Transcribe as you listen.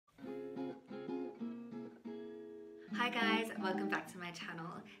Hi guys, welcome back to my channel.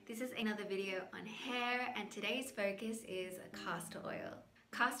 This is another video on hair and today's focus is castor oil.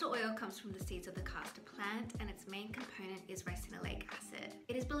 Castor oil comes from the seeds of the castor plant and its main component is ricinoleic acid.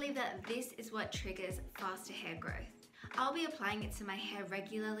 It is believed that this is what triggers faster hair growth. I'll be applying it to my hair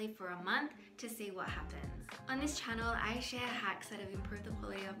regularly for a month to see what happens. On this channel, I share hacks that have improved the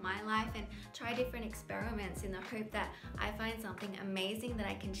quality of my life and try different experiments in the hope that I find something amazing that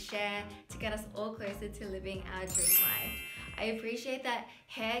I can share to get us all closer to living our dream life. I appreciate that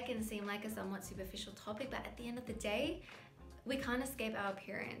hair can seem like a somewhat superficial topic, but at the end of the day, we can't escape our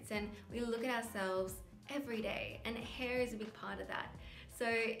appearance and we look at ourselves every day and hair is a big part of that. So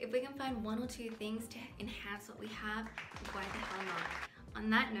if we can find one or two things to enhance what we have, why the hell not? On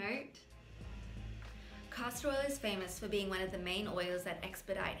that note, castor oil is famous for being one of the main oils that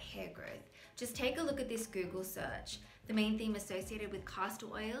expedite hair growth. Just take a look at this Google search. The main theme associated with castor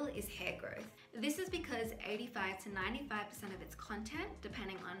oil is hair growth. This is because 85 to 95% of its content,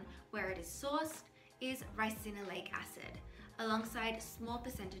 depending on where it is sourced, is ricinoleic acid, alongside small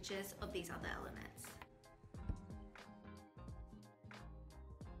percentages of these other elements.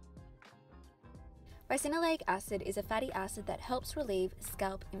 Ricinoleic acid is a fatty acid that helps relieve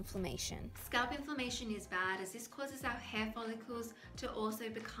scalp inflammation. Scalp inflammation is bad as this causes our hair follicles to also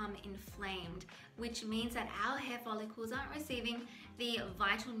become inflamed, which means that our hair follicles aren't receiving the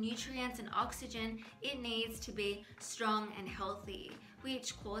vital nutrients and oxygen it needs to be strong and healthy,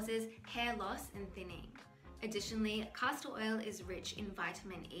 which causes hair loss and thinning. Additionally, castor oil is rich in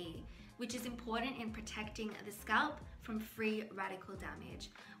vitamin E, which is important in protecting the scalp from free radical damage.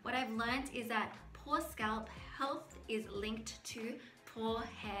 What I've learned is that poor scalp health is linked to poor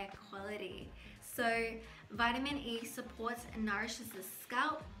hair quality. So vitamin E supports and nourishes the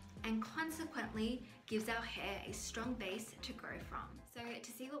scalp and consequently gives our hair a strong base to grow from. So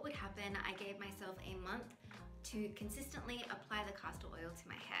to see what would happen, I gave myself a month to consistently apply the castor oil to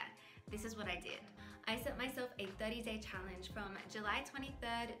my hair. This is what I did. I set myself a 30-day challenge from July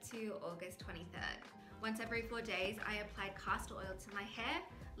 23rd to August 23rd. Once every 4 days, I applied castor oil to my hair,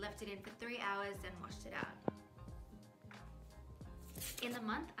 left it in for 3 hours, then washed it out. In the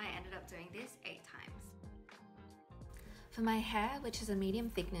month, I ended up doing this 8 times. For my hair, which is a medium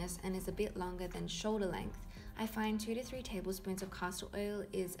thickness and is a bit longer than shoulder length, I find 2 to 3 tablespoons of castor oil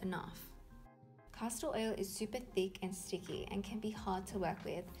is enough. Castor oil is super thick and sticky and can be hard to work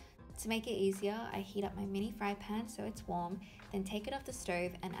with. To make it easier, I heat up my mini fry pan so it's warm, then take it off the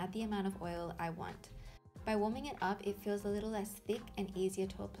stove and add the amount of oil I want. By warming it up, it feels a little less thick and easier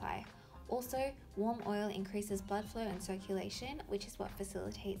to apply. Also, warm oil increases blood flow and circulation, which is what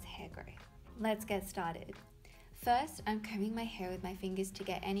facilitates hair growth. Let's get started. First, I'm combing my hair with my fingers to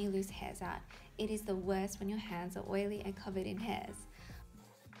get any loose hairs out. It is the worst when your hands are oily and covered in hairs.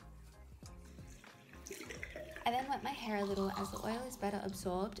 I then wet my hair a little as the oil is better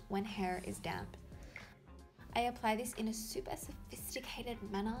absorbed when hair is damp. I apply this in a super sophisticated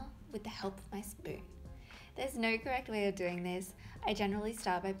manner with the help of my spoon. There's no correct way of doing this. I generally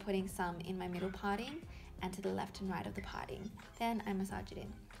start by putting some in my middle parting and to the left and right of the parting. Then I massage it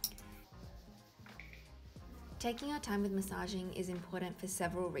in. Taking your time with massaging is important for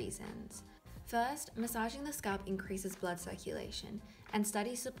several reasons. First, massaging the scalp increases blood circulation, and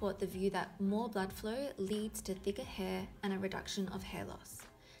studies support the view that more blood flow leads to thicker hair and a reduction of hair loss.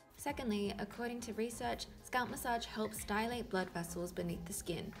 Secondly, according to research, scalp massage helps dilate blood vessels beneath the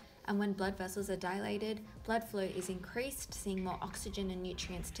skin, and when blood vessels are dilated, blood flow is increased, seeing more oxygen and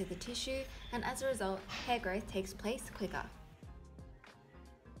nutrients to the tissue, and as a result, hair growth takes place quicker.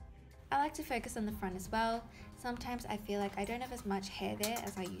 I like to focus on the front as well. Sometimes I feel like I don't have as much hair there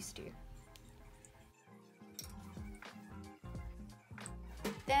as I used to.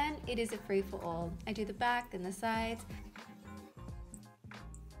 Then it is a free-for-all. I do the back, then the sides.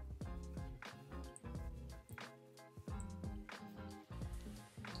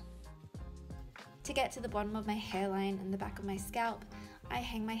 To get to the bottom of my hairline and the back of my scalp, I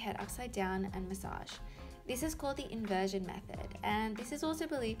hang my head upside down and massage. This is called the inversion method, and this is also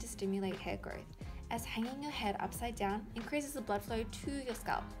believed to stimulate hair growth, as hanging your head upside down increases the blood flow to your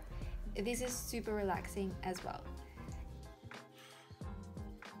scalp. This is super relaxing as well.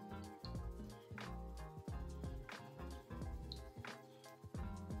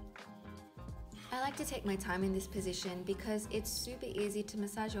 I like to take my time in this position because it's super easy to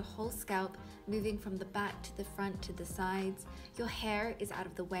massage your whole scalp, moving from the back to the front to the sides. Your hair is out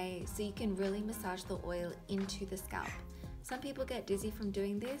of the way, so you can really massage the oil into the scalp. Some people get dizzy from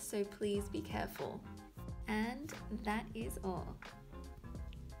doing this, so please be careful. And that is all.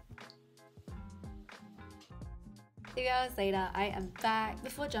 3 hours later, I am back.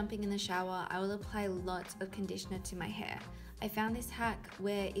 Before jumping in the shower, I will apply lots of conditioner to my hair. I found this hack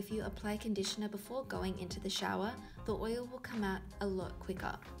where if you apply conditioner before going into the shower, the oil will come out a lot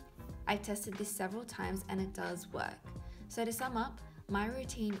quicker. I've tested this several times and it does work. So to sum up, my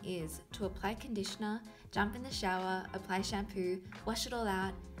routine is to apply conditioner, jump in the shower, apply shampoo, wash it all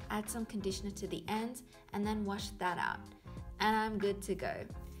out, add some conditioner to the ends, and then wash that out. And I'm good to go.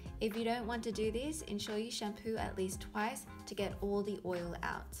 If you don't want to do this, ensure you shampoo at least twice to get all the oil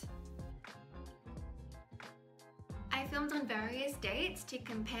out. I filmed on various dates to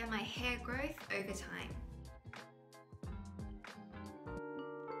compare my hair growth over time.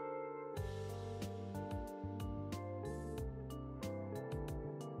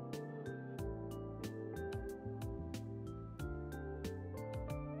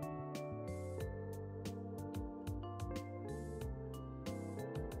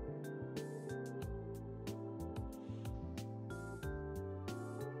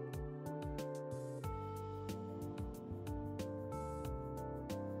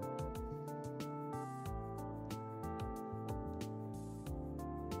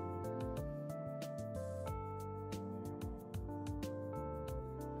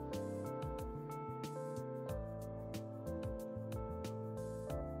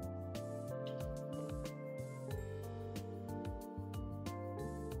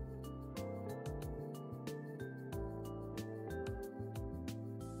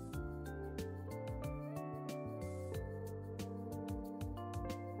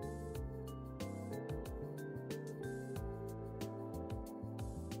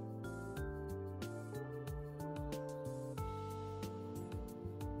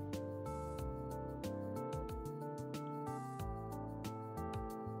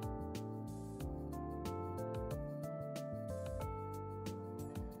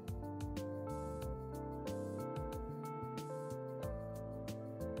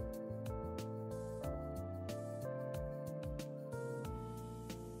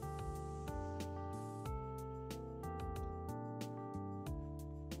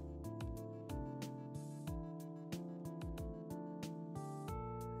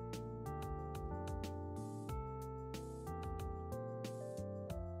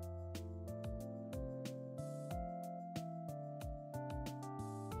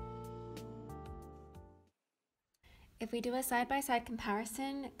 If we do a side-by-side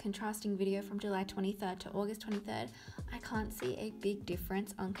comparison, contrasting video from July 23rd to August 23rd, I can't see a big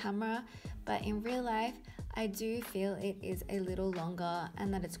difference on camera, but in real life, I do feel it is a little longer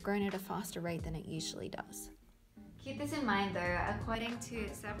and that it's grown at a faster rate than it usually does. Keep this in mind though, according to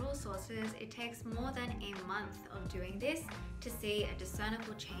several sources, it takes more than a month of doing this to see a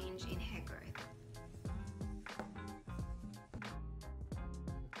discernible change in hair growth.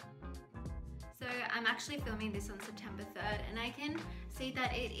 So I'm actually filming this on September 3rd and I can see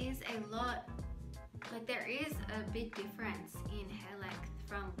that it is a lot, like there is a big difference in hair length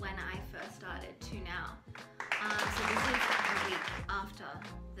from when I first started to now. So this is a week after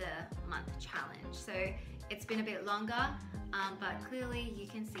the month challenge. So it's been a bit longer, but clearly you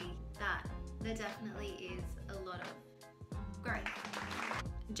can see that there definitely is a lot of growth.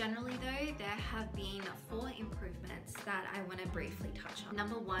 Generally though, there have been 4 improvements that I want to briefly touch on.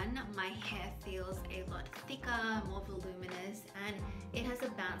 Number 1, my hair feels a lot thicker, more voluminous, and it has a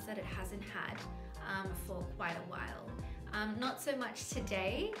bounce that it hasn't had for quite a while. Not so much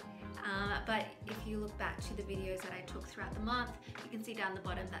today, but if you look back to the videos that I took throughout the month, you can see down the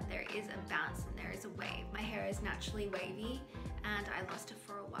bottom that there is a bounce and there is a wave. My hair is naturally wavy and I lost it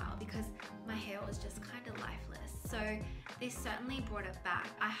for a while because my hair was just kind of lifeless. So this certainly brought it back.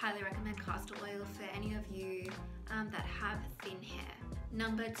 I highly recommend castor oil for any of you that have thin hair.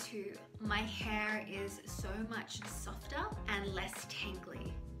 Number 2, my hair is so much softer and less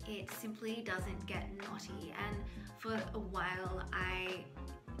tangly. It simply doesn't get knotty, and for a while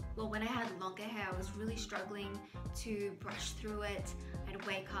when I had longer hair, I was really struggling to brush through it. I'd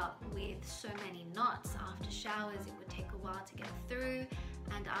wake up with so many knots after showers, it would take a while to get through,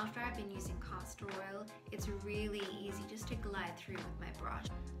 and after I've been using castor oil, it's really easy just to glide through with my brush.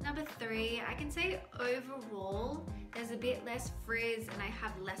 Number 3, I can say overall, there's a bit less frizz and I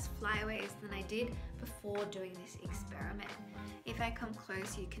have less flyaways than I did before doing this experiment. If I come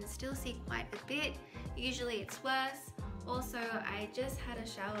close, you can still see quite a bit. Usually it's worse. Also, I just had a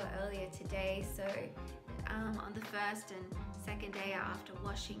shower earlier today, so on the first and second day after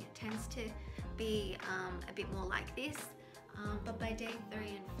washing, it tends to be a bit more like this, but by day 3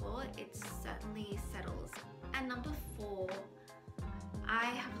 and 4, it certainly settles. And number 4, I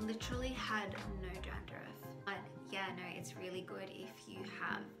have literally had no dandruff, but yeah, no, it's really good if you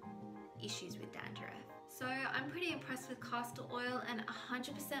have issues with dandruff. So I'm pretty impressed with castor oil and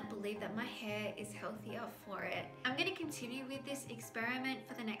 100% believe that my hair is healthier for it. I'm going to continue with this experiment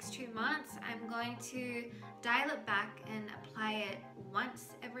for the next 2 months. I'm going to dial it back and apply it once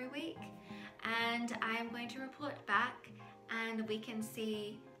every week, and I'm going to report back and we can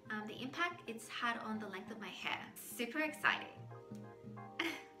see the impact it's had on the length of my hair. Super exciting.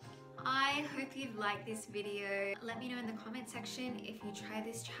 I hope you've liked this video. Let me know in the comment section if you try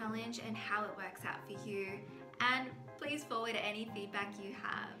this challenge and how it works out for you. And please forward any feedback you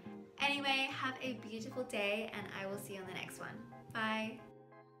have. Anyway, have a beautiful day and I will see you on the next one. Bye.